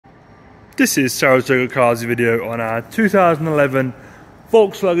This is Saratoga Cars video on our 2011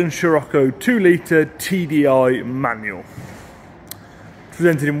 Volkswagen Scirocco 2 litre TDI manual.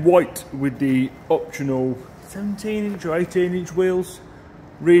 Presented in white with the optional 17-inch or 18-inch wheels.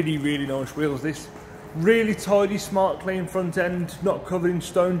 Really nice wheels this. Really tidy, smart, clean front end, not covered in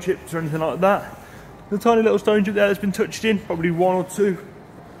stone chips or anything like that. The tiny little stone chip there that's been touched in, probably one or two.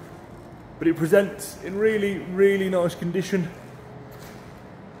 But it presents in really nice condition.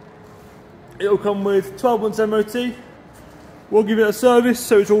 It'll come with 12 months MOT. We'll give it a service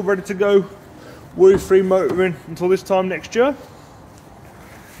so it's all ready to go. Worry-free motoring until this time next year.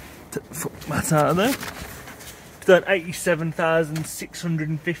 Take the foot mat out of there. It's done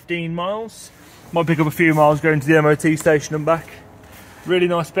 87,615 miles. Might pick up a few miles going to the MOT station and back. Really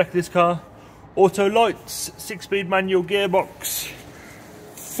nice spec this car. Auto lights, 6-speed manual gearbox,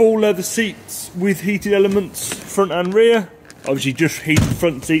 full leather seats with heated elements front and rear. Obviously just heated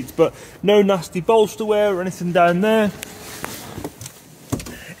front seats, but no nasty bolster wear or anything down there.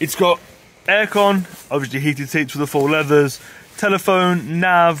 It's got aircon, obviously heated seats for the full leathers, telephone,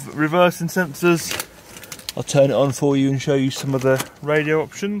 nav, reversing sensors. I'll turn it on for you and show you some of the radio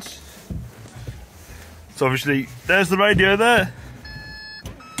options. So obviously there's the radio there.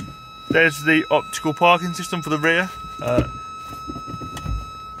 There's the optical parking system for the rear.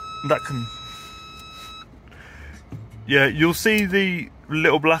 That can... Yeah, you'll see the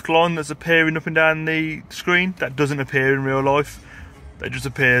little black line that's appearing up and down the screen. That doesn't appear in real life. That just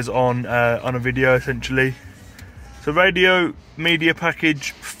appears on a video essentially. So radio, media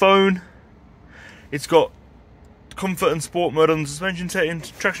package, phone. It's got comfort and sport mode on the suspension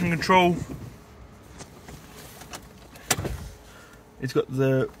settings, traction control. It's got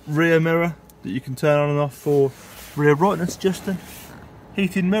the rear mirror that you can turn on and off for rear brightness adjusting.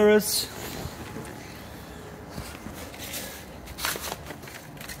 Heated mirrors.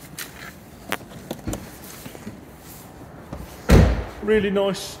 Really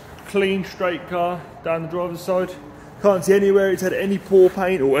nice, clean, straight car down the driver's side. Can't see anywhere it's had any poor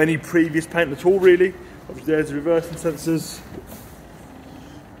paint or any previous paint at all really. Obviously there's the reversing sensors.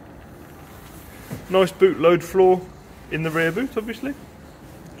 Nice boot load floor in the rear boot obviously.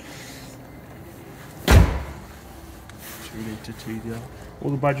 2 litre TDI. All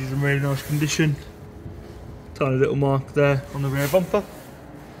the badges are in really nice condition. Tiny little mark there on the rear bumper.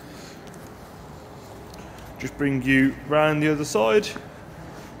 Just bring you round the other side.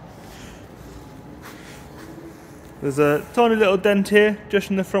 There's a tiny little dent here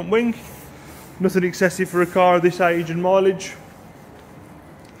just in the front wing. Nothing excessive for a car of this age and mileage.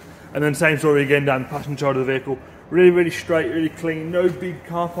 And then same story again down the passenger side of the vehicle. Really straight, really clean. No big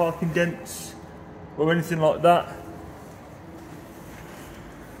car parking dents or anything like that.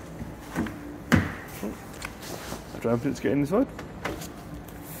 Try and get in this side.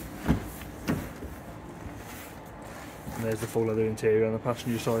 And there's the full leather interior on the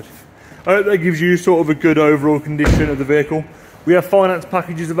passenger side. I hope that gives you sort of a good overall condition of the vehicle. We have finance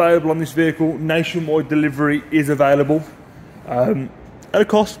packages available on this vehicle. Nationwide delivery is available. At a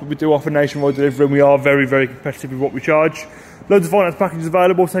cost, but we do offer nationwide delivery and we are very competitive with what we charge. Loads of finance packages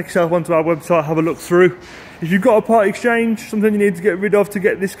available. Take yourself onto our website, have a look through. If you've got a part exchange, something you need to get rid of to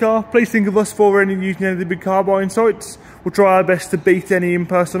get this car, please think of us for any using any of the big car buying sites. We'll try our best to beat any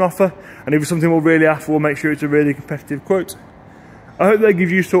in-person offer, and if it's something we're really after, we'll make sure it's a really competitive quote. I hope that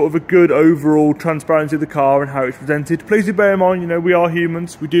gives you sort of a good overall transparency of the car and how it's presented. Please do bear in mind, you know, we are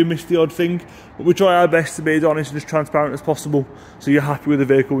humans, we do miss the odd thing, but we try our best to be as honest and as transparent as possible so you're happy with the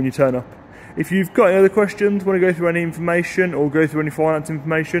vehicle when you turn up. If you've got any other questions, want to go through any information or go through any finance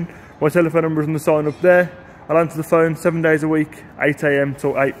information, my telephone number is on the sign up there. I'll answer the phone 7 days a week, 8 AM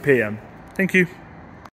till 8 PM. Thank you.